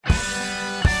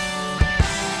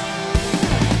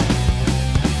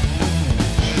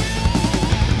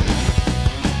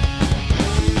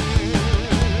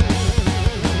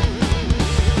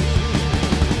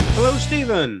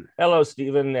Stephen. Hello,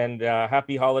 Stephen, and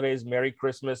happy holidays, Merry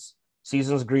Christmas,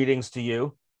 season's greetings to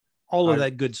you. All of I've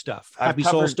that good stuff. I've Happy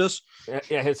covered, solstice. yeah,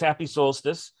 it's happy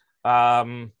solstice.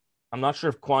 I'm not sure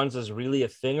if Kwanzaa is really a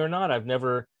thing or not.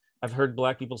 I've heard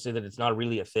Black people say that it's not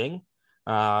really a thing,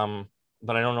 but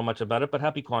I don't know much about it. But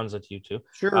happy Kwanzaa to you too.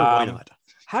 Sure, why Um, not?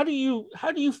 how do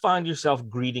you find yourself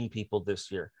greeting people this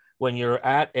year when you're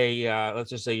at a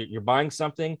let's just say you're buying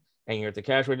something and you're at the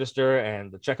cash register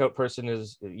and the checkout person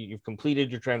you've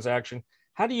completed your transaction?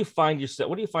 How do you find yourself?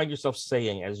 What do you find yourself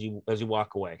saying as you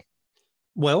walk away?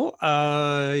 Well,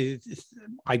 I'm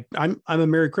a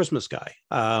Merry Christmas guy.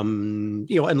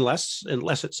 Unless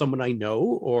it's someone I know,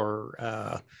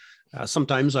 or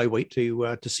sometimes I wait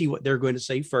to see what they're going to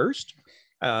say first.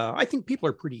 I think people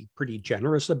are pretty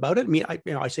generous about it. I mean,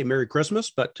 I say Merry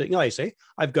Christmas, but I say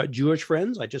I've got Jewish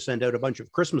friends. I just sent out a bunch of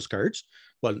Christmas cards.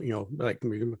 Well, like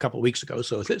a couple of weeks ago,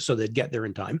 so they'd get there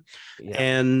in time. Yeah.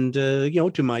 And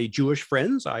to my Jewish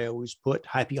friends, I always put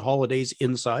Happy Holidays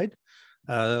inside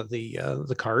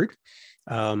the card.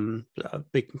 I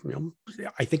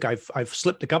think I've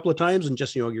slipped a couple of times, and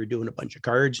just you're doing a bunch of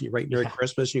cards and you write Merry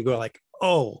Christmas and you go like,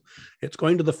 oh, it's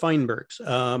going to the Feinbergs.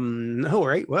 All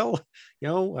right, well,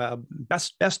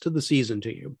 best of the season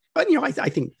to you. But I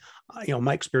think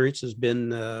my experience has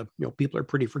been people are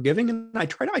pretty forgiving, and I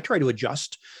try to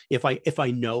adjust if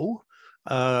I know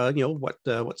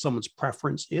what someone's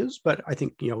preference is. But I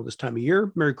think this time of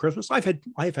year, Merry Christmas. I've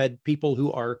had people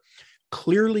who are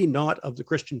clearly not of the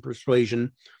Christian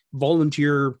persuasion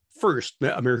volunteer first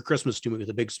a Merry Christmas to me with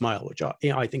a big smile, which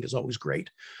I think is always great.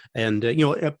 And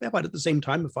but at the same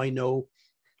time, if I know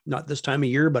not this time of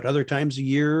year, but other times of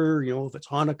year, if it's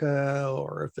Hanukkah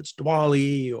or if it's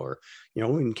Diwali, or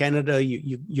in Canada,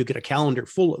 you get a calendar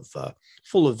full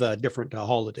of different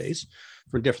holidays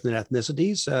for different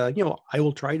ethnicities. I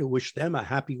will try to wish them a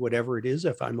happy whatever it is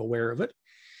if I'm aware of it.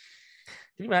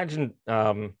 Can you imagine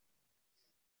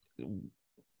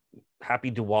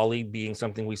Happy Diwali being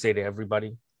something we say to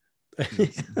everybody,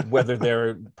 whether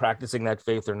they're practicing that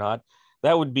faith or not?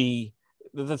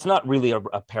 That's not really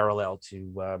a parallel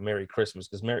to Merry Christmas,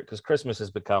 because Christmas has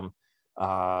become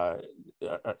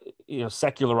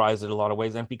secularized in a lot of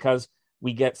ways, and because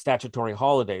we get statutory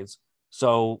holidays,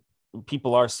 so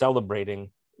people are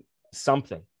celebrating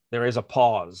something. There is a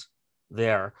pause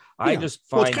there. I just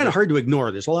find it's kind of hard to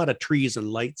ignore. There's a lot of trees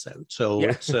and lights out, so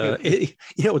it's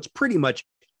it's pretty much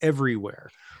everywhere.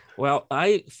 Well,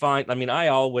 I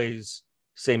always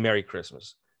say Merry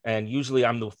Christmas, and usually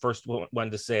I'm the first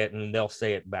one to say it, and they'll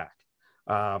say it back.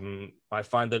 I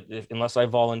find that unless I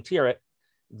volunteer it,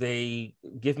 they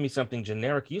give me something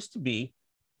generic. It used to be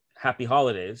Happy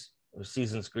Holidays or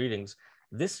Season's Greetings.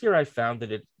 This year, I found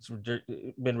that it's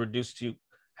been reduced to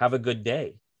Have a Good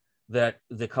Day. That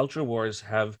the culture wars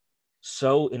have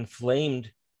so inflamed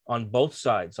on both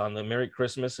sides, on the Merry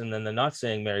Christmas and then the not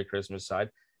saying Merry Christmas side,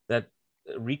 that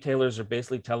retailers are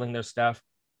basically telling their staff,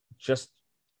 just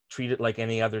treat it like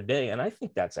any other day. And I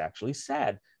think that's actually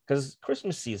sad, because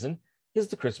Christmas season is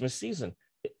the Christmas season.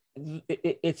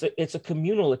 It's a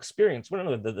communal experience, one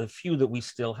of the few that we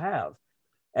still have.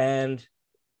 And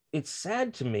it's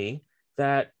sad to me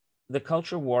that the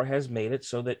culture war has made it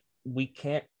so that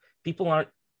people aren't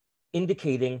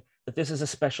indicating that this is a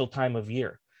special time of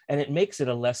year. And it makes it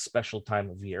a less special time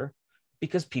of year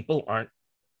because people aren't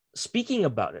speaking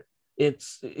about it.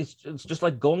 It's just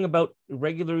like going about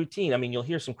regular routine. I mean, you'll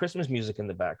hear some Christmas music in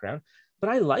the background, but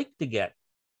I like to get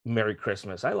Merry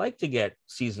Christmas. I like to get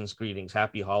Season's Greetings,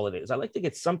 Happy Holidays. I like to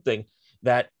get something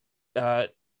that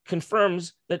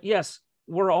confirms that, yes,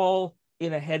 we're all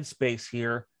in a headspace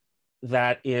here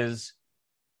that is,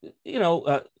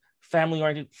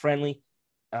 family-oriented, friendly,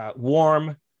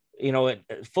 warm,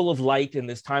 full of light in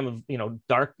this time of,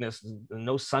 darkness,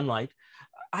 no sunlight.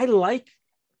 I like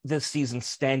this season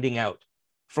standing out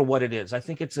for what it is. I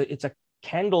think it's a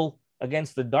candle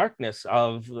against the darkness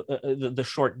of the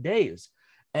short days.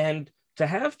 And to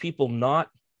have people not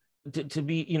to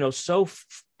be, so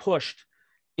pushed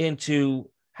into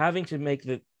having to make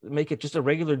it just a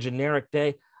regular generic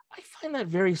day, I find that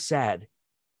very sad.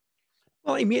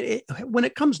 Well, I mean, when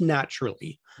it comes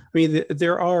naturally, I mean,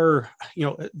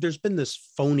 there's been this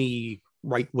phony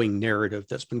right-wing narrative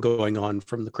that's been going on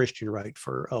from the Christian right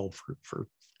for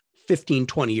 15,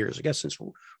 20 years, I guess, since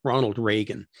Ronald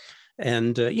Reagan.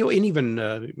 And, and even,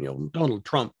 Donald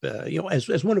Trump,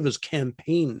 as one of his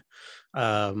campaign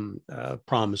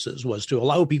promises was to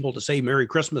allow people to say Merry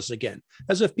Christmas again,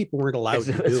 as if people weren't allowed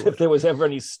to do it. If there was ever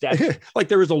any statute. Like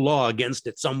there was a law against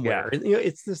it somewhere. Yeah. And,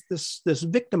 it's this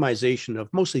victimization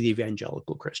of mostly the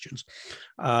evangelical Christians,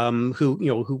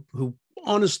 who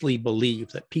honestly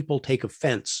believe that people take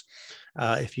offense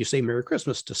if you say Merry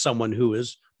Christmas to someone who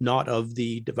is not of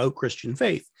the devout Christian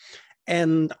faith.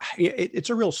 And it's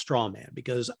a real straw man,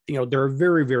 because there are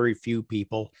very, very few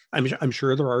people. I'm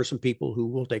sure there are some people who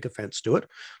will take offense to it,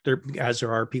 as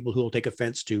there are people who will take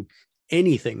offense to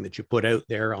anything that you put out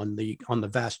there on the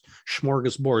vast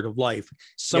smorgasbord of life.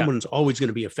 Someone's always going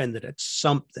to be offended at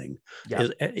something,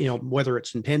 whether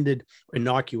it's intended,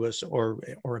 innocuous, or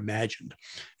imagined.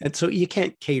 And so you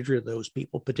can't cater to those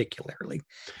people particularly.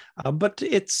 But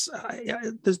it's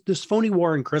this phony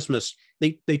war on Christmas.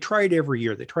 They try it every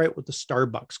year. They try it with the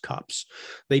Starbucks cups.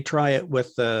 They try it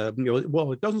with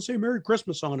well, it doesn't say Merry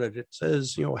Christmas on it. It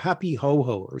says Happy Ho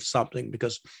Ho or something,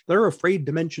 because they're afraid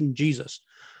to mention Jesus.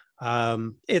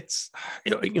 It's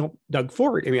Doug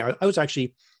Ford. I mean, I was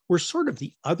actually, we're sort of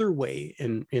the other way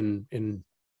in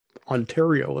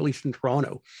Ontario, at least in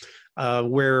Toronto,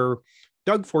 where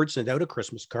Doug Ford sent out a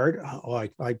Christmas card. I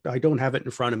don't have it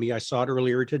in front of me. I saw it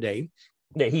earlier today.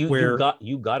 Yeah,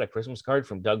 you got a Christmas card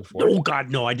from Doug Ford. Oh God,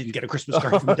 no! I didn't get a Christmas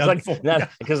card from Doug Ford.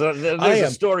 Because there's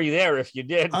a story there. If you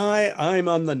did, I'm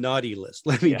on the naughty list.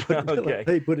 Let me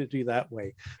put it to you that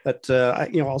way. But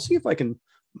I'll see if I can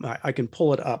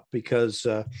pull it up, because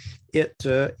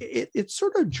it's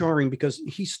sort of jarring, because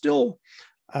he still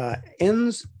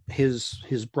ends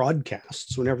his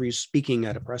broadcasts whenever he's speaking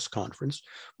at a press conference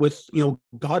with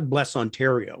God bless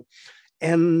Ontario,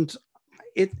 and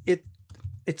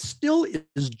it still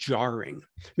is jarring.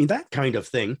 I mean, that kind of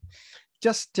thing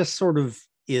just sort of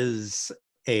is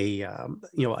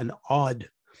an odd.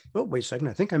 Oh, wait a second,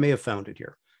 I think I may have found it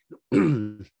here.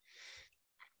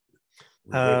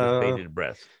 Bated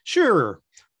breath. Sure.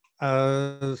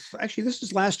 Actually, this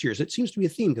is last year's. It seems to be a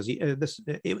theme, because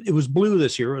it was blue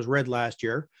this year. It was red last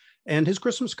year. And his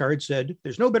Christmas card said,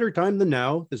 "There's no better time than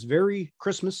now, this very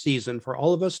Christmas season, for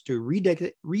all of us to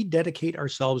rededicate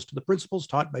ourselves to the principles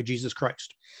taught by Jesus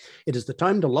Christ. It is the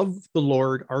time to love the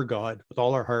Lord our God with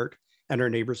all our heart, and our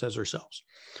neighbors as ourselves."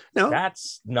 Now,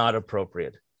 that's not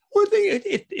appropriate. Well,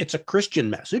 it's a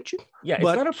Christian message. Yeah, it's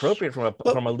not appropriate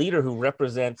from a leader who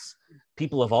represents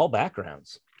people of all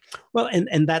backgrounds. Well,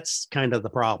 and that's kind of the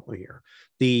problem here.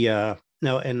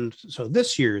 So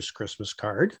this year's Christmas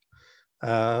card,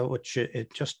 which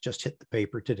it just hit the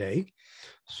paper today,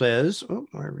 says,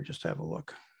 let me just have a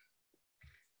look.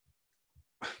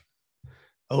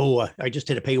 Oh, I just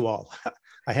hit a paywall.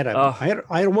 I had a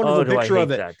wonderful picture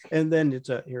of it, that. And then it's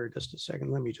here. Just a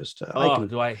second. Let me just.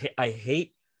 I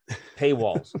hate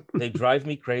paywalls. They drive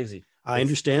me crazy. I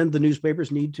understand the newspapers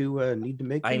need to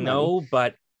make. I know, money.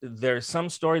 But there's some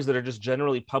stories that are just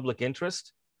generally public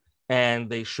interest, and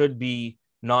they should be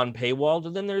non-paywalled.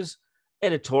 And then there's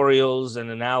editorials and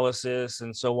analysis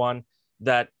and so on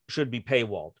that should be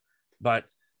paywalled. But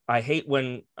I hate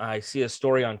when I see a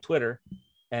story on Twitter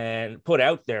and put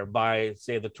out there by,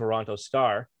 say, the Toronto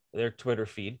Star, their Twitter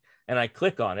feed, and I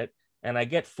click on it and I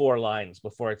get 4 lines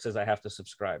before it says I have to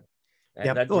subscribe.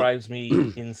 And that drives me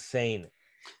insane.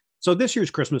 So this year's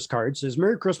Christmas card says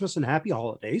Merry Christmas and Happy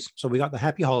Holidays. So we got the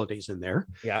Happy Holidays in there.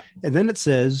 Yeah. And then it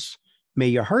says, "May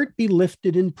your heart be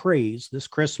lifted in praise this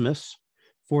Christmas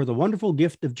for the wonderful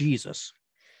gift of Jesus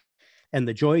and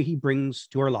the joy he brings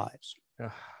to our lives.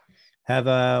 Have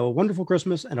a wonderful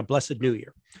Christmas and a blessed New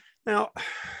Year." Now,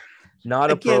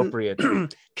 not appropriate.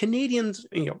 Canadians,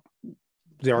 we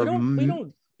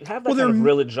don't have that kind of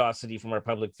religiosity from our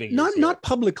public figures. Not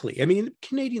publicly. I mean,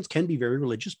 Canadians can be very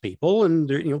religious people, and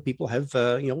people have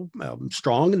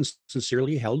strong and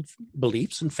sincerely held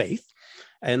beliefs and faith,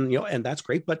 and that's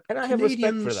great. But I have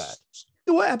respect for that.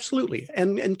 Well, absolutely,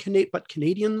 but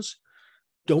Canadians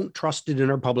don't trust it in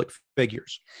our public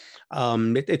figures.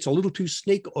 It's a little too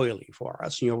snake oily for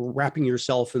us. Wrapping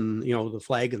yourself in the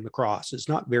flag and the cross is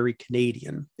not very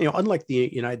Canadian. Unlike the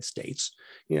United States.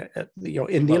 In the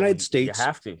United States, you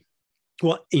have to.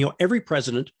 Well, every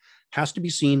president has to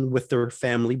be seen with their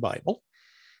family Bible.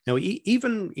 Now,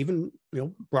 even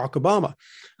Barack Obama,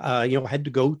 had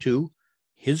to go to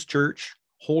his church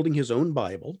holding his own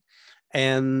Bible.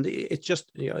 And it's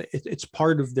just, it's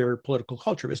part of their political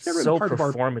culture. It's never so part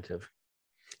performative.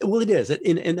 Well, it is,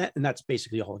 and that's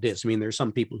basically all it is. I mean, there's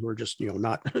some people who are just, don't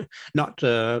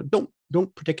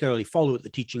particularly follow the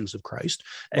teachings of Christ.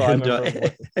 Well, and, I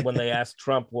remember when they asked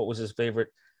Trump what was his favorite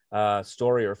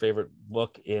story or favorite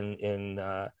book in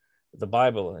the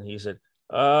Bible, and he said,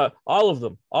 all of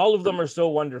them are so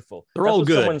wonderful. They're all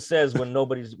good. Someone says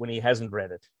when he hasn't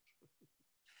read it.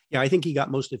 Yeah, I think he got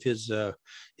most of his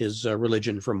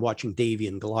religion from watching Davy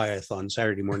and Goliath on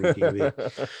Saturday morning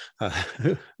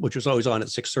TV, which was always on at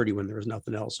 6:30 when there was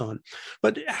nothing else on.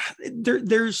 But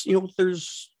there's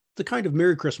the kind of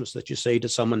Merry Christmas that you say to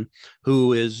someone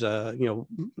who is,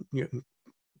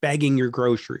 bagging your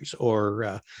groceries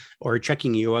or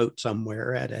checking you out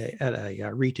somewhere at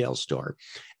a retail store,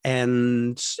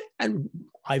 and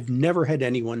I've never had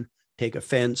anyone take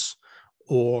offense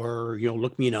or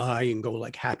look me in the eye and go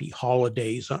like happy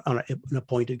holidays on an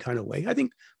appointed kind of way. I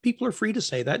think people are free to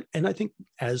say that, and I think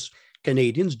as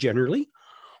Canadians generally,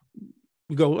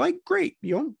 you go like, great,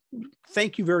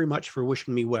 thank you very much for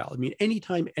wishing me well. I mean,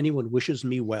 anytime anyone wishes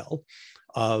me well,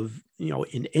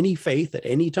 in any faith at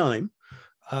any time,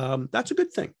 that's a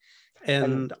good thing.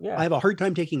 And yeah. I have a hard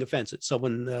time taking offense at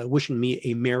someone wishing me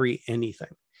a merry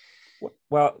anything.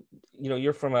 Well,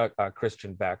 you're from a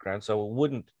Christian background, so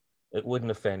it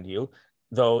wouldn't offend you.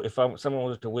 Though if someone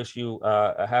was to wish you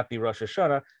a happy Rosh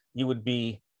Hashanah, you would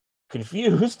be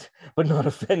confused, but not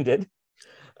offended.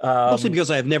 Mostly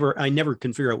because I never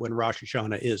can figure out when Rosh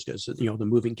Hashanah is, because the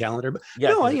moving calendar. But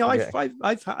yeah,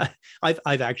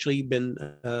 I've actually been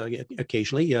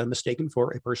occasionally mistaken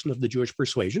for a person of the Jewish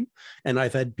persuasion, and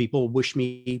I've had people wish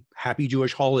me happy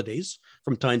Jewish holidays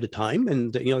from time to time,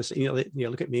 and they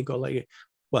look at me and go like,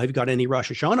 "Well, have you got any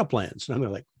Rosh Hashanah plans?" And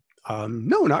I'm like,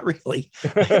 no, not really.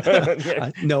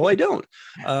 No, I don't.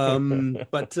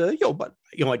 But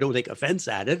I don't take offense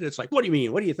at it. It's like, what do you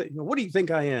mean? What do you think? What do you think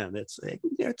I am? It's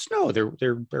no.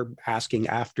 They're asking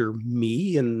after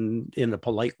me and in a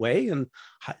polite way, and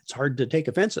it's hard to take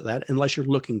offense at that unless you're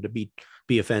looking to be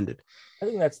offended. I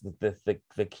think that's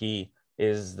the key,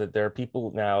 is that there are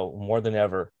people now more than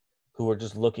ever who are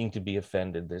just looking to be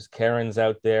offended. There's Karens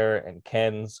out there and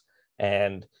Kens,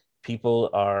 and people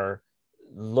are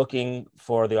looking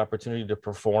for the opportunity to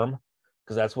perform,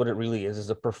 because that's what it really is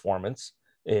a performance.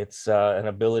 It's an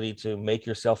ability to make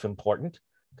yourself important,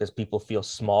 because people feel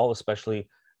small, especially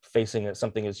facing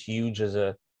something as huge as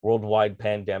a worldwide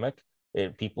pandemic.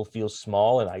 People feel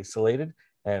small and isolated,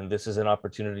 and this is an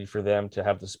opportunity for them to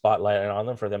have the spotlight on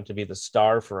them, for them to be the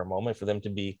star for a moment, for them to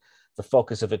be the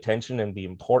focus of attention and be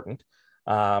important.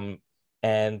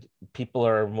 And people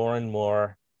are more and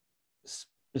more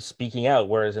speaking out,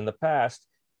 whereas in the past,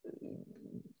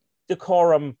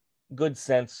 decorum, good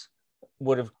sense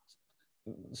would have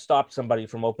stopped somebody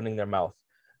from opening their mouth.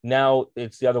 Now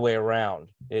it's the other way around.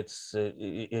 It's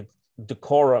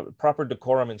decorum, proper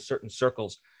decorum in certain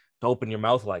circles, to open your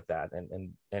mouth like that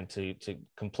and to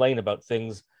complain about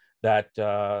things that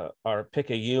are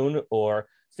picayune, or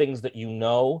things that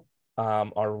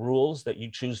are rules that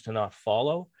you choose to not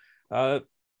follow. So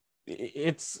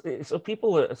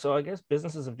people, so I guess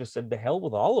businesses have just said, to hell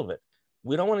with all of it.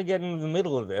 We don't want to get into the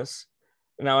middle of this.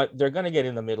 Now they're going to get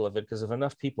in the middle of it, because if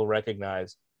enough people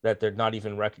recognize that they're not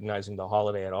even recognizing the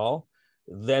holiday at all,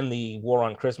 then the war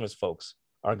on Christmas folks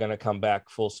are going to come back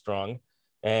full strong.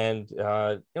 And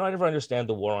I never understand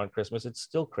the war on Christmas. It's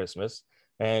still Christmas.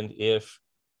 And if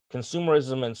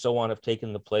consumerism and so on have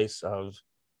taken the place of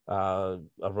a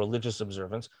religious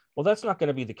observance, well, that's not going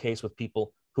to be the case with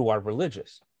people who are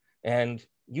religious. And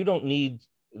you don't need,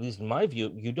 at least in my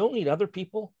view, you don't need other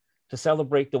people to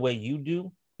celebrate the way you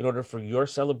do in order for your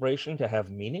celebration to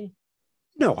have meaning.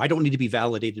 No, I don't need to be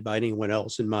validated by anyone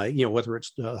else in my, whether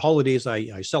it's the holidays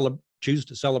I choose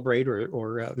to celebrate,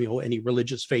 or any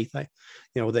religious faith that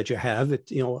you have.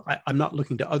 I'm not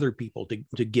looking to other people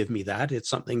to give me that. It's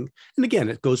something, and again,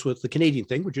 it goes with the Canadian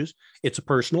thing, which is it's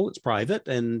personal, it's private,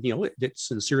 and it's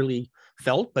sincerely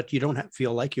felt. But you don't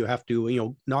feel like you have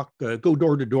to go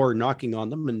door to door knocking on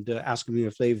them and ask them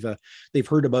if they've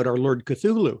heard about our Lord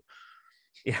Cthulhu.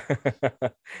 Yeah,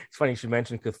 it's funny you should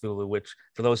mention Cthulhu, which,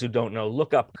 for those who don't know,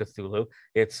 look up Cthulhu.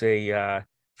 It's a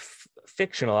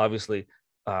fictional, obviously,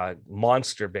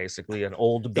 monster, basically, an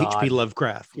old god. H.P.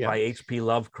 Lovecraft, by H.P.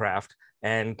 Lovecraft,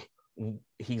 and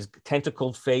he's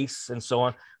tentacled face and so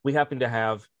on. We happen to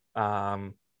have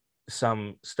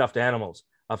some stuffed animals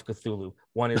of Cthulhu.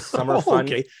 One is Summer Fun.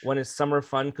 Okay. One is Summer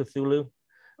Fun Cthulhu.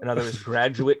 Another is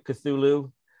Graduate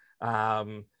Cthulhu.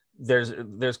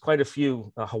 There's quite a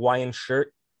few. Hawaiian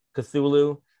Shirt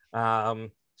Cthulhu.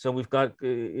 So we've got,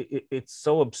 it's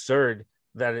so absurd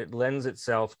that it lends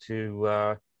itself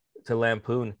to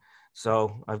lampoon.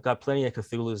 So I've got plenty of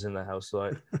Cthulhus in the house.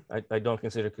 So I don't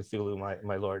consider Cthulhu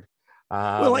my lord.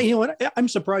 Well, you know what? I'm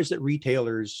surprised that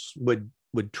retailers would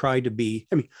try to be.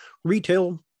 I mean,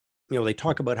 retail, they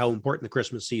talk about how important the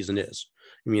Christmas season is.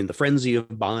 I mean, the frenzy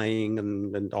of buying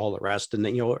and all the rest, and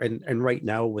and right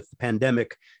now with the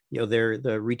pandemic,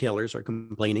 the retailers are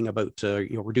complaining about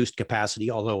reduced capacity.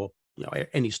 Although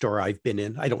any store I've been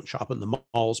in, I don't shop in the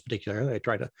malls particularly. I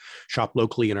try to shop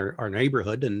locally in our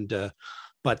neighborhood, and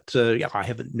but I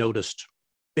haven't noticed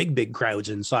big crowds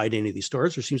inside any of these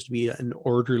stores. There seems to be an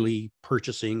orderly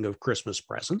purchasing of Christmas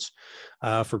presents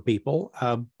for people,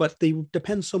 but they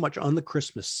depend so much on the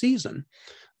Christmas season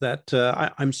that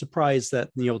I'm surprised that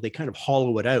they kind of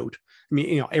hollow it out. I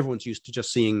mean, everyone's used to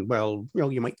just seeing, well,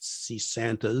 you might see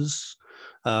Santas,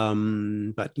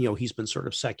 but he's been sort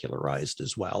of secularized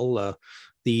as well.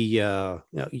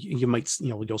 You might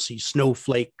you'll see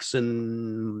snowflakes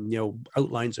and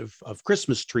outlines of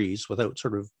Christmas trees without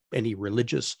sort of any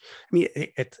religious. I mean,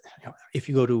 if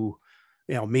you go to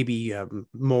maybe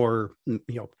more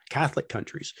Catholic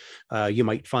countries, you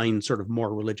might find sort of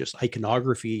more religious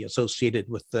iconography associated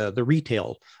with the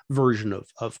retail version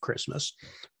of Christmas.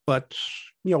 But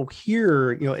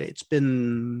here, it's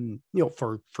been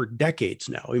for decades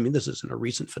now. I mean, this isn't a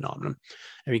recent phenomenon.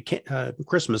 I mean,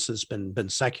 Christmas has been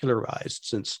secularized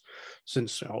since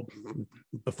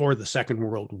before the Second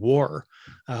World War,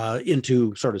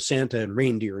 into sort of Santa and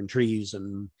reindeer and trees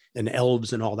and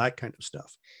elves and all that kind of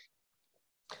stuff.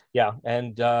 Yeah,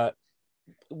 and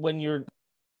when you're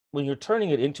turning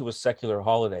it into a secular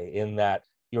holiday, in that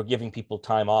you're giving people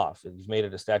time off and you've made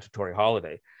it a statutory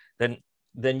holiday,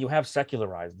 then you have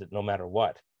secularized it no matter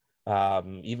what.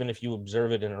 Even if you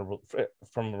observe it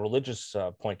from a religious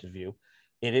point of view,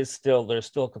 there's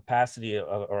still capacity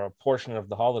or a portion of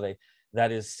the holiday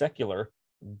that is secular,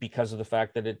 because of the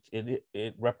fact that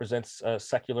it represents a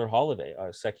secular holiday,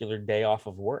 a secular day off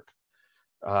of work.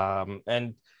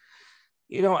 And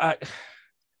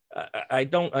I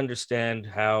don't understand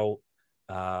how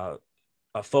a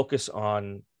focus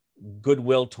on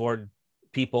goodwill toward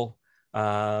people,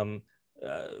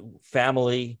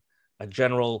 family, a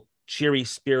general cheery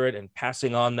spirit, and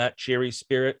passing on that cheery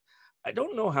spirit, I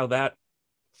don't know how that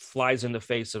flies in the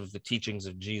face of the teachings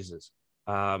of Jesus.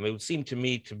 It would seem to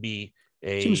me to be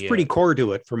seems pretty core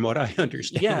to it, from what I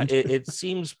understand. Yeah, it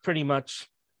seems pretty much,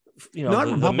 not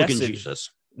Republican message, Jesus.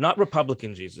 Not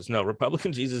Republican Jesus. No,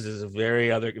 Republican Jesus is a very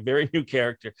new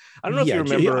character. I don't know if you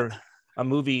remember a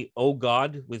movie, Oh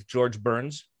God, with George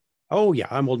Burns. Oh yeah,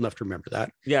 I'm old enough to remember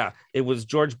that. Yeah, it was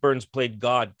George Burns played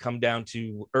God come down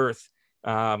to Earth,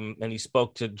 and he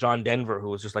spoke to John Denver, who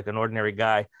was just like an ordinary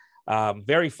guy.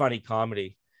 Very funny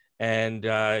comedy. And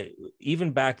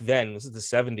even back then, this is the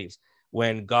 70s,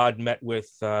 when God met with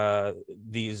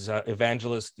these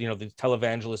evangelists, these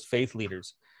televangelist faith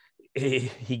leaders,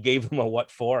 he gave them a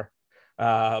what for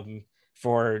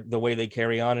the way they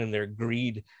carry on in their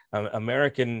greed.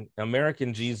 American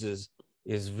Jesus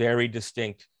is very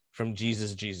distinct from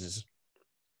Jesus.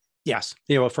 Yes,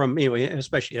 from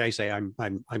especially, I say I'm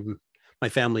my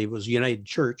family was United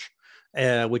Church,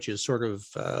 which is sort of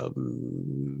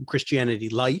Christianity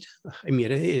light. I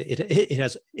mean,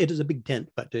 it is a big tent,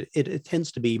 but it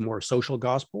tends to be more social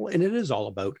gospel, and it is all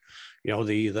about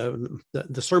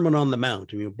the Sermon on the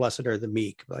Mount. I mean, blessed are the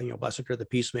meek, blessed are the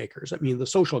peacemakers. I mean, the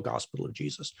social gospel of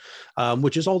Jesus,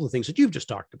 which is all the things that you've just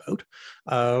talked about.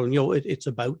 It's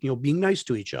about being nice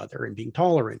to each other and being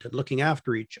tolerant and looking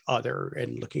after each other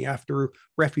and looking after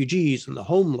refugees and the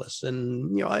homeless,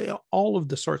 and all of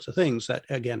the sorts of things that,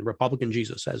 again, Republican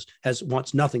Jesus has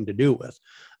wants nothing to do with.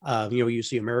 You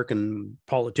see American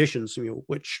politicians,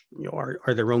 which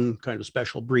are their own kind of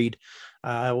special breed.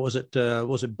 Was it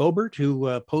Boebert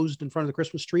who posed in front of the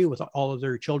Christmas tree with all of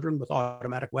their children with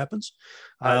automatic weapons?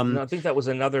 No, I think that was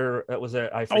another.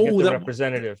 I forget the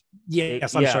representative.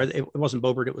 Yes, I'm sorry, it wasn't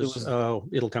Boebert. It was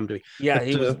it'll come to me. Yeah, but,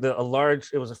 he was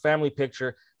it was a family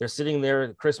picture. They're sitting there at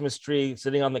the Christmas tree,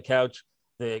 sitting on the couch.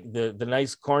 The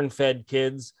nice corn-fed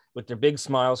kids with their big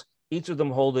smiles, each of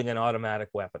them holding an automatic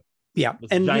weapon. Yeah,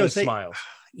 and giant smiles.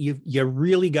 You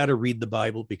really got to read the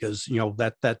Bible, because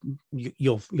that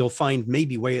you'll find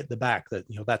maybe way at the back that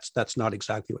that's not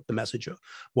exactly what the message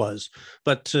was,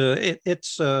 but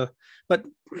but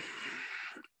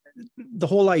the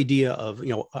whole idea of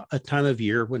a time of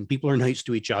year when people are nice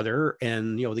to each other,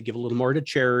 and they give a little more to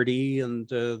charity, and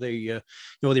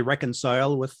they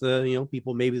reconcile with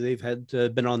people maybe they've had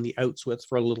been on the outs with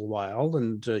for a little while,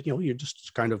 and you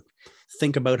just kind of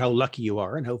think about how lucky you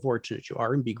are and how fortunate you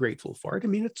are and be grateful for it. I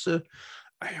mean, it's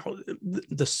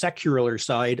the secular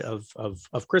side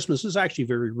of Christmas is actually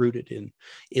very rooted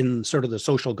in sort of the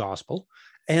social gospel.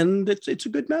 And it's a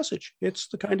good message. It's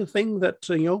the kind of thing that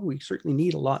we certainly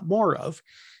need a lot more of,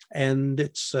 and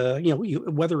it's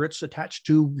whether it's attached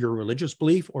to your religious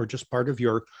belief or just part of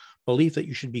your belief that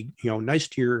you should be nice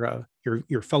to your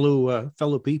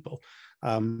fellow people.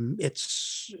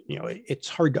 It's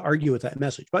hard to argue with that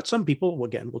message, but some people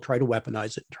again will try to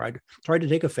weaponize it, try to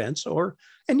take offense,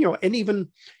 and even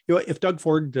if Doug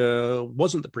Ford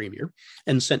wasn't the premier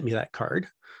and sent me that card.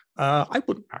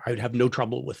 I'd have no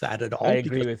trouble with that at I all agree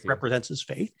because it with you. represents his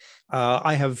faith.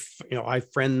 I have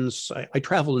friends. I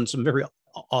travel in some very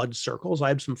odd circles. I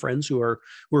have some friends who are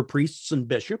priests and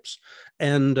bishops,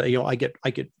 and I get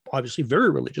obviously very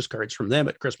religious cards from them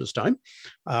at Christmas time.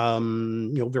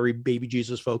 Very baby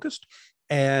Jesus focused,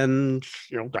 and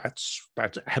that's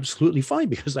absolutely fine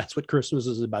because that's what Christmas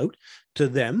is about to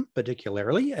them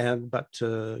particularly. But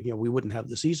we wouldn't have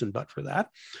the season but for that.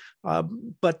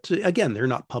 But again, they're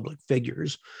not public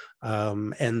figures,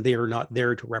 and they're not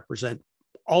there to represent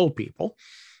all people.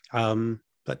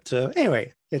 But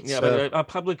anyway, it's but a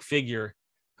public figure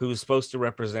who's supposed to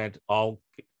represent all,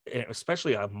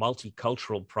 especially a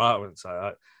multicultural province.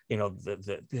 The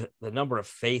number of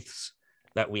faiths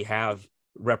that we have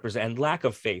represent, and lack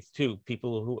of faith too.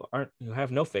 People who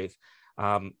have no faith.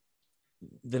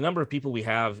 The number of people we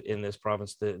have in this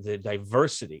province, the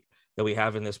diversity that we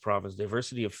have in this province,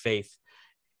 diversity of faith,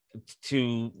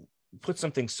 to put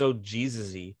something so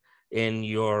Jesus-y in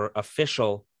your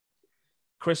official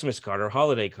Christmas card or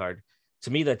holiday card,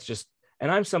 to me, that's just,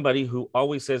 and I'm somebody who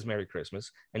always says Merry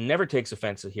Christmas and never takes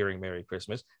offense at hearing Merry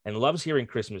Christmas and loves hearing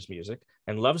Christmas music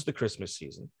and loves the Christmas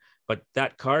season. But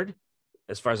that card,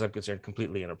 as far as I'm concerned,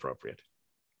 completely inappropriate.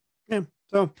 Yeah.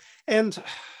 So, and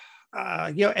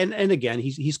and again,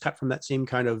 he's cut from that same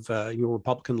kind of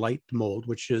Republican light mold,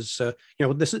 which is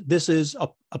this is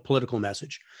a political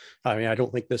message. I mean, I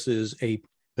don't think this is a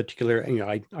particular.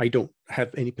 I don't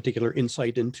have any particular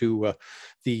insight into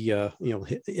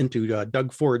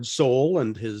Doug Ford's soul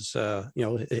and his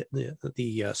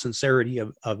the sincerity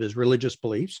of his religious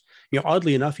beliefs.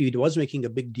 Oddly enough, he was making a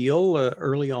big deal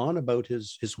early on about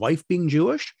his wife being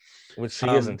Jewish, which she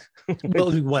isn't.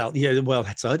 well,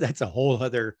 that's a whole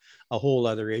other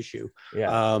issue.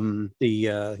 Yeah.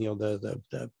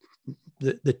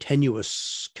 The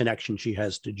tenuous connection she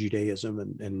has to Judaism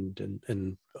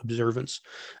and observance,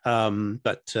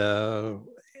 but I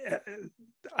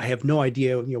have no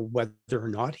idea whether or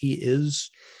not he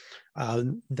is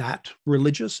that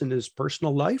religious in his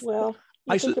personal life. Well,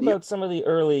 I think about some of the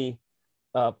early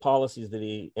policies that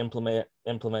he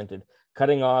implemented,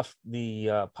 cutting off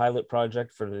the pilot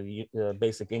project for the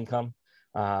basic income,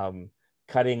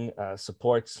 cutting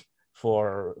supports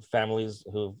for families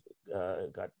who've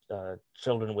got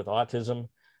children with autism.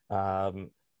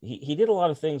 He did a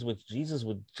lot of things which Jesus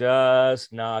would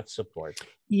just not support.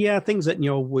 Yeah, things that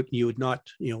you would not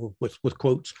with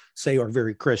quotes say are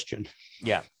very Christian.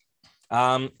 Yeah.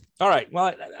 All right.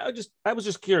 Well, I was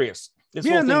just curious. This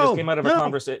whole thing just came out of a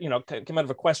conversation. Came out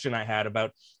of a question I had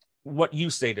about what you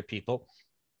say to people,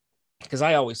 because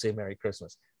I always say Merry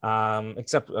Christmas,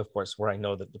 except of course where I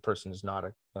know that the person is not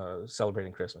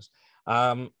celebrating Christmas.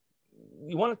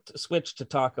 You want to switch to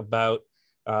talk about,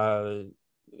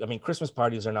 Christmas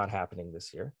parties are not happening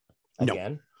this year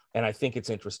again. No. And I think it's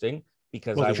interesting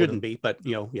because they shouldn't be, but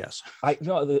yes.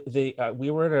 We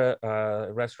were at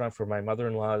a restaurant for my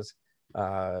mother-in-law's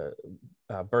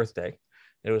birthday.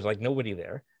 There was like nobody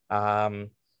there. And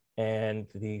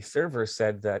the server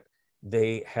said that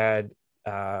they had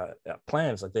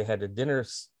plans, like they had a dinner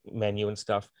menu and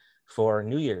stuff for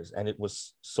New Year's, and it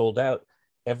was sold out.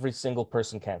 Every single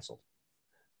person canceled.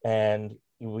 And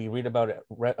we read about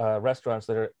restaurants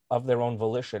that are of their own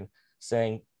volition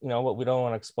saying, we don't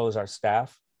want to expose our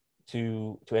staff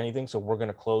to anything, so we're going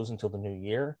to close until the new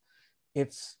year.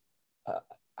 This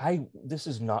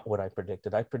is not what I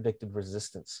predicted. I predicted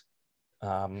resistance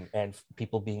and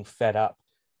people being fed up,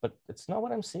 but it's not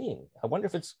what I'm seeing. I wonder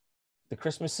if it's the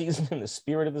Christmas season and the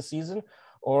spirit of the season,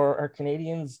 or are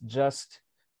Canadians just,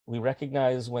 we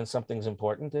recognize when something's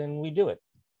important and we do it.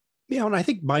 Yeah, and I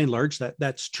think by and large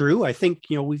that's true. I think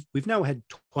we've now had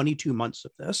 22 months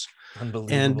of this.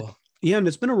 Unbelievable. And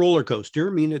it's been a roller coaster.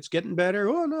 I mean, it's getting better.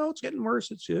 Oh no, it's getting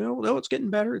worse. It's no, it's getting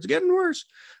better. It's getting worse.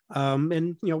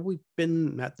 And we've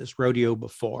been at this rodeo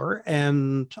before,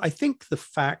 and I think the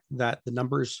fact that the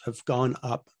numbers have gone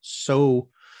up so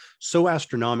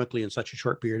astronomically in such a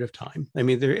short period of time. I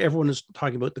mean, everyone is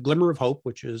talking about the glimmer of hope,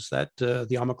 which is that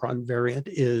the Omicron variant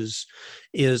is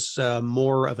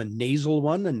more of a nasal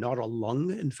one and not a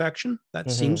lung infection.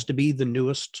 That seems to be the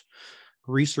newest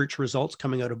research results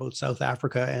coming out of both South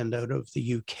Africa and out of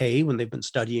the UK when they've been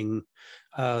studying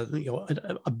a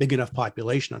big enough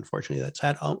population, unfortunately, that's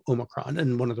had Omicron.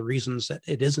 And one of the reasons that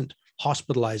it isn't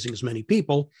hospitalizing as many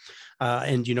people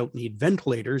and you don't need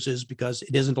ventilators is because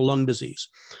it isn't a lung disease,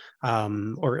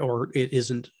 or it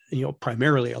isn't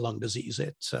primarily a lung disease.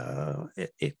 It's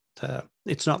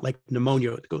not like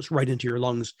pneumonia. It goes right into your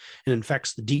lungs and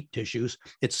infects the deep tissues.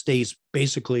 It stays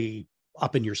basically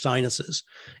up in your sinuses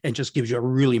and just gives you a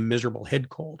really miserable head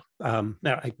cold.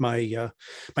 My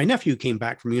nephew came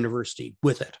back from university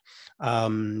with it.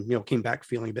 Came back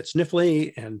feeling a bit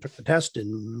sniffly and took the test,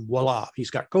 and voila,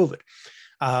 he's got COVID.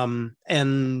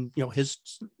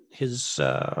 His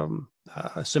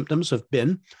symptoms have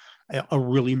been a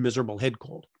really miserable head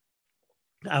cold.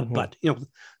 But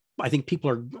I think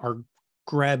people are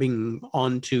grabbing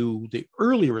onto the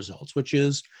early results, which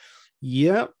is,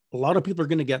 a lot of people are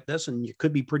going to get this, and you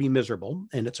could be pretty miserable,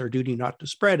 and it's our duty not to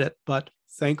spread it. But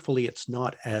thankfully, it's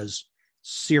not as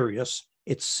serious,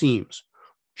 it seems.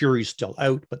 Jury's still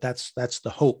out, but that's the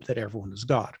hope that everyone has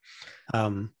got.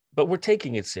 But we're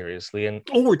taking it seriously, and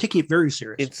we're taking it very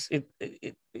seriously.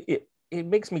 It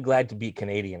makes me glad to be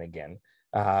Canadian again,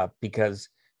 because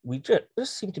we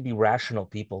just seem to be rational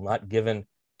people, not given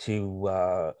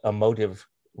to emotive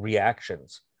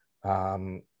reactions.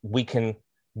 We can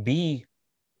be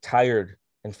tired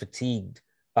and fatigued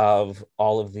of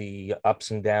all of the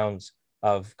ups and downs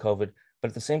of COVID, but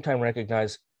at the same time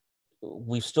recognize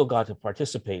we've still got to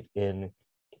participate in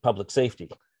public safety.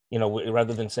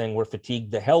 Rather than saying we're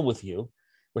fatigued, the hell with you,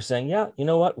 we're saying, you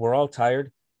know what, we're all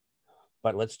tired,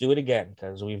 but let's do it again,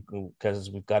 because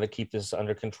we've got to keep this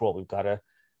under control. We've got to,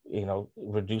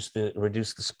 reduce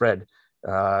the spread.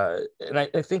 And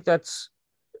I think that's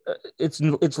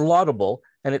it's laudable,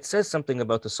 and it says something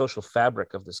about the social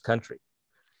fabric of this country.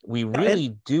 We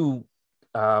really do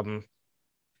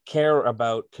care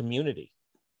about community.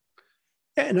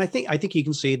 And I think you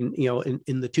can see it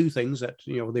in the two things that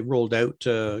they rolled out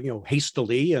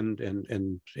hastily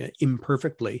and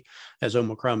imperfectly as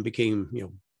Omicron became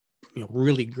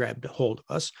really grabbed a hold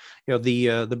of us.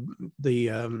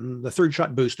 The third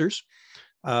shot boosters.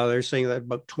 They're saying that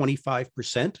about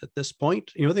 25% at this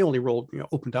point. They only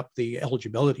opened up the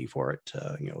eligibility for it,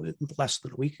 less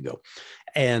than a week ago,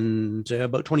 and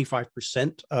about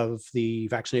 25% of the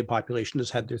vaccinated population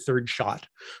has had their third shot,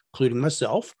 including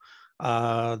myself.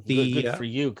 Good for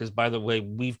you, because by the way,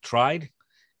 we've tried,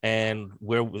 and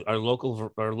where our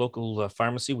local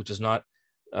pharmacy, which is not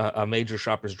a major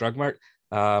Shoppers Drug Mart,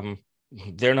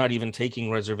 they're not even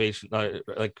taking reservation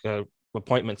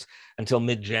appointments until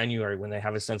mid-January, when they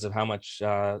have a sense of how much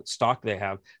stock they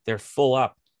have. They're full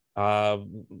up.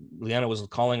 Leanna was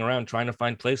calling around trying to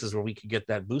find places where we could get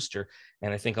that booster,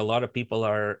 and I think a lot of people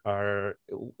are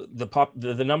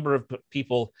the number of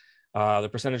people, the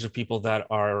percentage of people that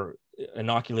are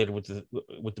inoculated with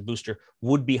the booster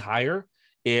would be higher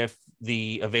if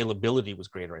the availability was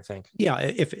greater, I think. Yeah,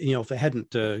 if it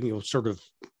hadn't sort of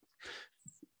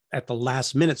at the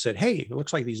last minute said, hey, it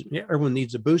looks like everyone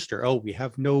needs a booster. Oh, we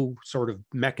have no sort of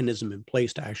mechanism in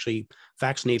place to actually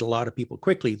vaccinate a lot of people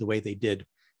quickly the way they did,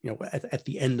 at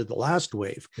the end of the last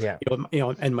wave. Yeah.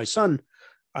 And my son,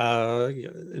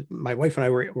 my wife and I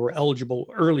were eligible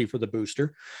early for the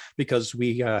booster because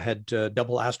we had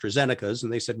double AstraZenecas,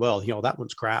 and they said, well, that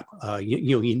one's crap.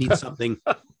 You need something.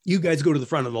 You guys go to the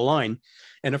front of the line.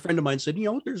 And a friend of mine said,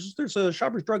 there's a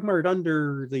Shoppers Drug Mart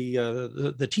under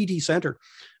the TD Center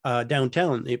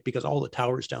downtown, because all the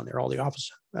towers down there, all the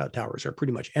office towers are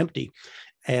pretty much empty.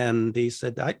 And they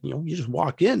said, you just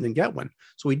walk in and get one.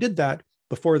 So we did that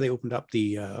before they opened up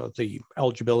the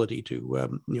eligibility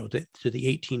to the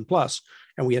 18 plus,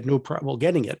 and we had no trouble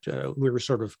getting it. We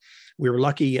were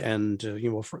lucky, and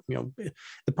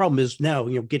the problem is now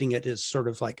getting it is sort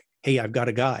of like, hey, I've got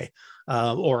a guy,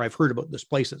 or I've heard about this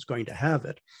place that's going to have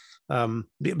it.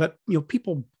 But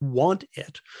people want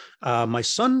it. My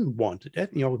son wanted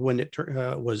it. When it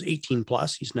was 18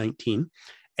 plus, he's 19.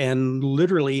 And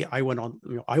literally, I went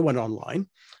online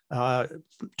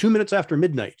 2 minutes after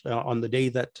midnight on the day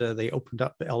that they opened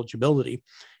up eligibility,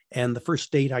 and the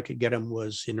first date I could get him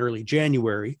was in early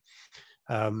January.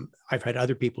 I've had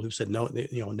other people who said no,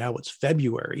 now it's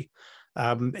February,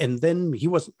 and then he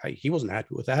wasn't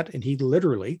happy with that, and he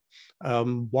literally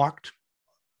walked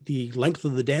the length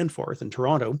of the Danforth in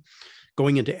Toronto,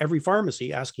 going into every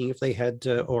pharmacy asking if they had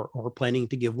or planning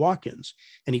to give walk-ins,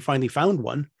 and he finally found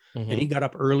one. Mm-hmm. And he got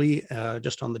up early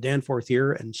just on the Danforth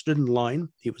here and stood in line.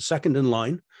 He was second in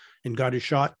line and got his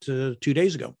shot 2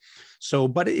 days ago. So,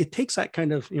 but it takes that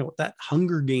kind of, that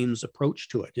Hunger Games approach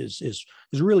to it is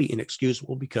really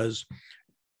inexcusable, because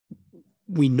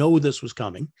we know this was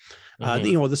coming.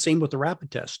 Mm-hmm. The same with the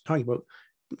rapid test, talking about,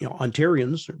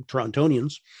 Ontarians, or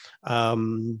Torontonians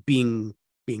being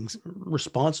being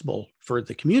responsible for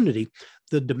the community,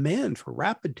 the demand for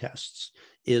rapid tests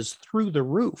is through the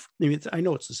roof. I mean, I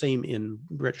know it's the same in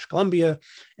British Columbia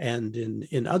and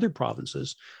in other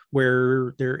provinces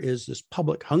where there is this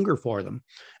public hunger for them.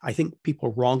 I think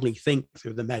people wrongly think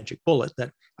through the magic bullet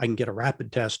that I can get a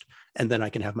rapid test and then I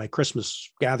can have my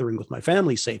Christmas gathering with my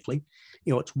family safely.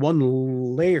 You know, it's one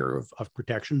layer of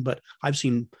protection, but I've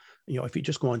seen, you know, if you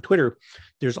just go on Twitter,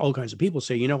 there's all kinds of people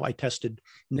say, you know, I tested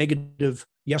negative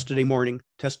yesterday morning,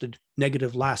 tested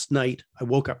negative last night. I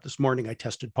woke up this morning, I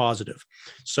tested positive.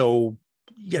 So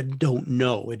you don't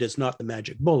know. It is not the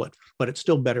magic bullet, but it's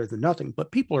still better than nothing.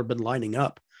 But people have been lining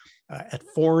up at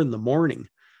 4 a.m.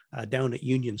 Down at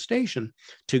Union Station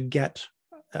to get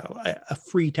a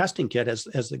free testing kit as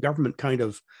the government kind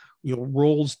of, you know,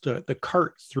 rolls the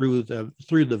cart through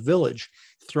the village,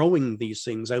 throwing these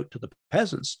things out to the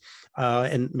peasants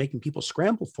and making people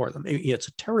scramble for them. It's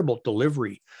a terrible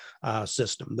delivery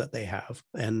system that they have,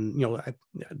 and you know,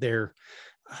 there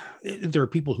are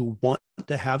people who want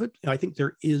to have it. I think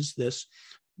there is this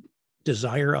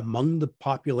desire among the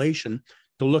population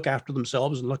to look after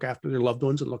themselves and look after their loved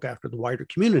ones and look after the wider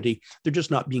community. They're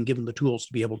just not being given the tools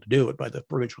to be able to do it by the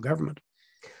provincial government.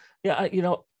 Yeah, you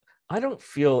know, I don't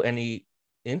feel any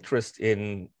interest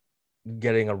in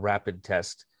getting a rapid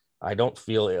test. I don't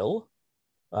feel ill.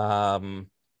 I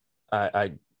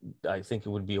think it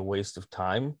would be a waste of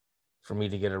time for me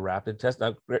to get a rapid test.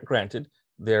 Now, granted,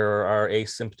 there are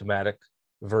asymptomatic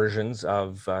versions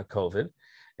of COVID,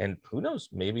 and who knows?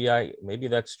 Maybe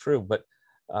that's true, but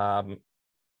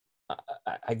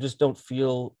I just don't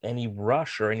feel any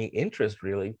rush or any interest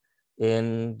really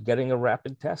in getting a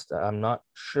rapid test. I'm not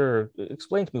sure.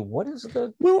 Explain to me, what is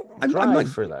the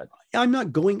drive for that? I'm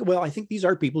not going. Well, I think these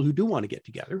are people who do want to get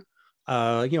together.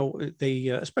 You know, they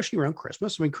especially around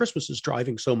Christmas. I mean, Christmas is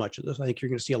driving so much of this. I think you're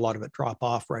going to see a lot of it drop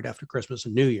off right after Christmas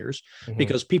and New Year's,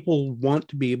 because people want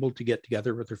to be able to get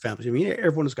together with their families. I mean,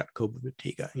 everyone has got COVID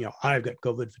fatigue. You know, I've got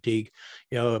COVID fatigue.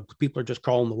 You know, people are just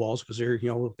crawling the walls because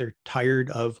they're tired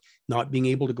of not being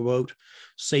able to go out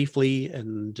safely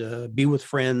and be with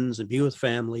friends and be with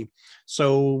family.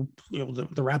 So, you know,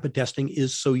 the rapid testing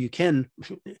is so you can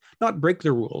not break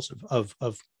the rules of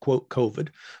quote COVID,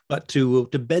 but to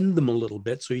bend them a little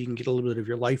bit so you can get a little bit of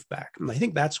your life back. And I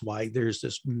think that's why there's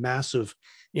this massive,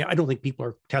 you know, I don't think people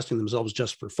are testing themselves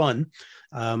just for fun.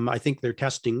 I think they're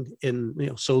testing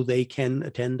so they can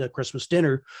attend a Christmas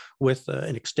dinner with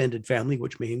an extended family,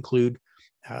 which may include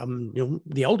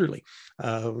the elderly,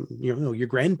 your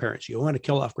grandparents. You want to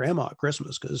kill off grandma at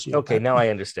Christmas because now I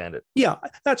understand it. Yeah,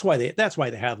 that's why they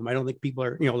have them. I don't think people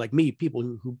are like me, people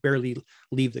who barely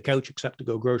leave the couch except to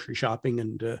go grocery shopping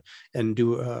and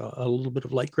do a little bit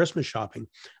of light Christmas shopping.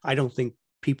 I don't think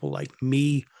people like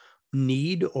me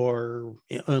need, or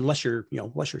unless you're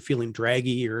feeling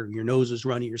draggy or your nose is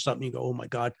runny or something, you go, oh my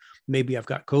God, maybe I've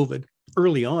got COVID.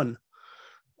 Early on,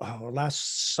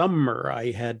 last summer, I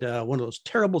had one of those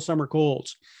terrible summer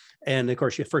colds. And of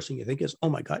course, the first thing you think is, oh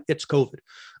my God, it's COVID.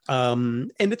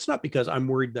 And it's not because I'm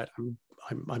worried that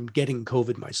I'm getting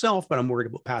COVID myself, but I'm worried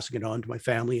about passing it on to my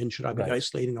family and should I be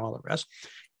isolating, all the rest.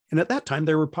 And at that time,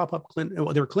 there were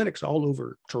there were clinics all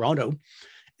over Toronto.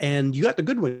 And you got the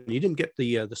good one. You didn't get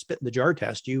the spit in the jar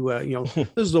test. This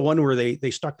is the one where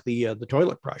they stuck the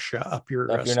toilet brush up your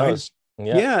nose.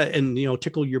 Yeah, and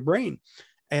tickle your brain.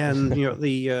 And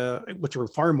which were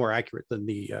far more accurate than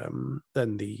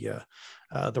the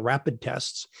rapid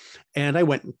tests. And I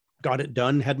went and got it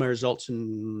done, had my results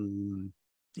in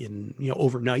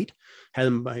overnight, had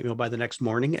them by the next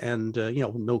morning, and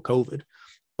no COVID.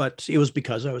 But it was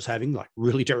because I was having like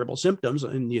really terrible symptoms,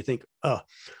 and you think, oh,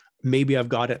 maybe I've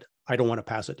got it. I don't want to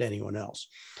pass it to anyone else.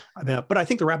 But I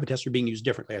think the rapid tests are being used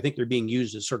differently. I think they're being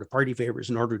used as sort of party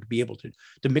favors in order to be able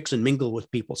to mix and mingle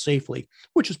with people safely,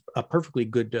 which is a perfectly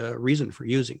good reason for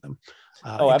using them.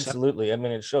 Absolutely. I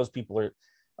mean, it shows people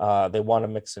are they want to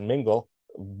mix and mingle,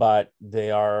 but they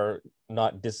are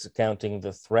not discounting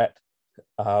the threat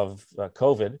of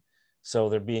COVID. So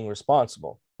they're being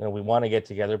responsible. We want to get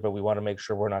together, but we want to make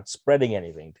sure we're not spreading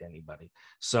anything to anybody.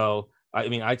 So I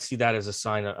mean, I'd see that as a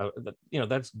sign of,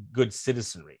 that's good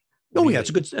citizenry. Oh, yeah,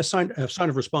 it's a sign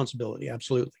of responsibility.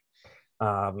 Absolutely.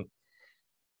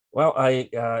 Well, I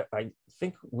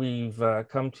think we've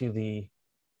come to the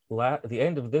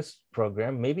end of this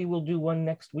program. Maybe we'll do one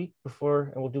next week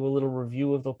and we'll do a little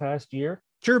review of the past year.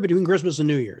 Sure, between Christmas and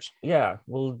New Year's. Yeah,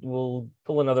 we'll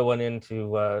pull another one in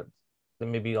to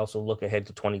maybe also look ahead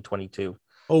to 2022.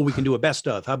 Oh, we can do a best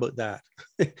of. How about that?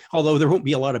 Although there won't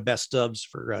be a lot of best ofs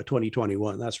for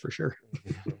 2021, that's for sure.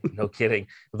 No kidding.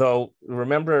 Though,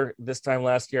 remember this time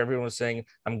last year, everyone was saying,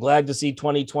 I'm glad to see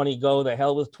 2020 go. The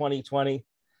hell with 2020.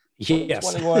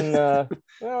 Yes. 2021,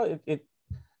 well, it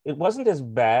wasn't as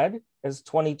bad as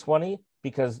 2020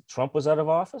 because Trump was out of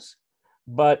office,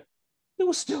 but it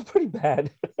was still pretty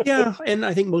bad. Yeah, and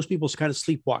I think most people kind of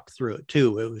sleepwalk through it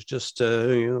too. It was just,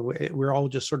 we're all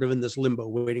just sort of in this limbo,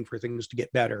 waiting for things to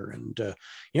get better. And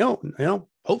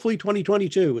hopefully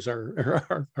 2022 is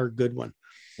our good one.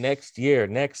 Next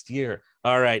year.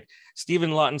 All right.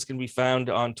 Stephen Lautens can be found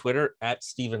on Twitter at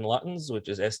Stephen Lautens, which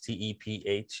is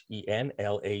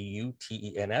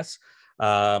StephenLautens.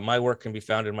 My work can be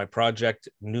found in my project,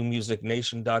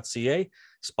 newmusicnation.ca,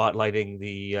 spotlighting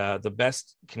the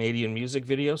best Canadian music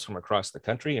videos from across the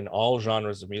country in all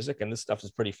genres of music. And this stuff is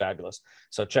pretty fabulous.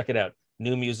 So check it out,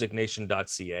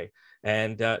 newmusicnation.ca.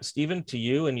 And Stephen, to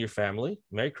you and your family,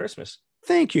 Merry Christmas.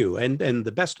 Thank you. And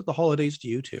the best of the holidays to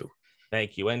you too.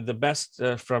 Thank you. And the best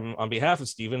on behalf of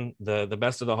Stephen, the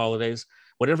best of the holidays,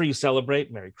 whatever you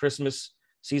celebrate, Merry Christmas,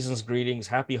 season's greetings,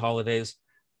 happy holidays.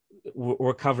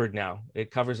 We're covered now. It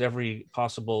covers every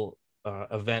possible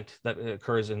event that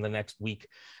occurs in the next week.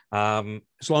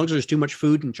 As long as there's too much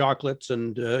food and chocolates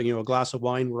and, a glass of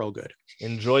wine, we're all good.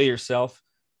 Enjoy yourself,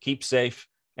 keep safe,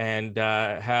 and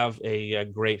have a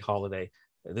great holiday.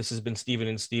 This has been Stephen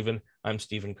and Stephen. I'm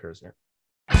Stephen Kersner.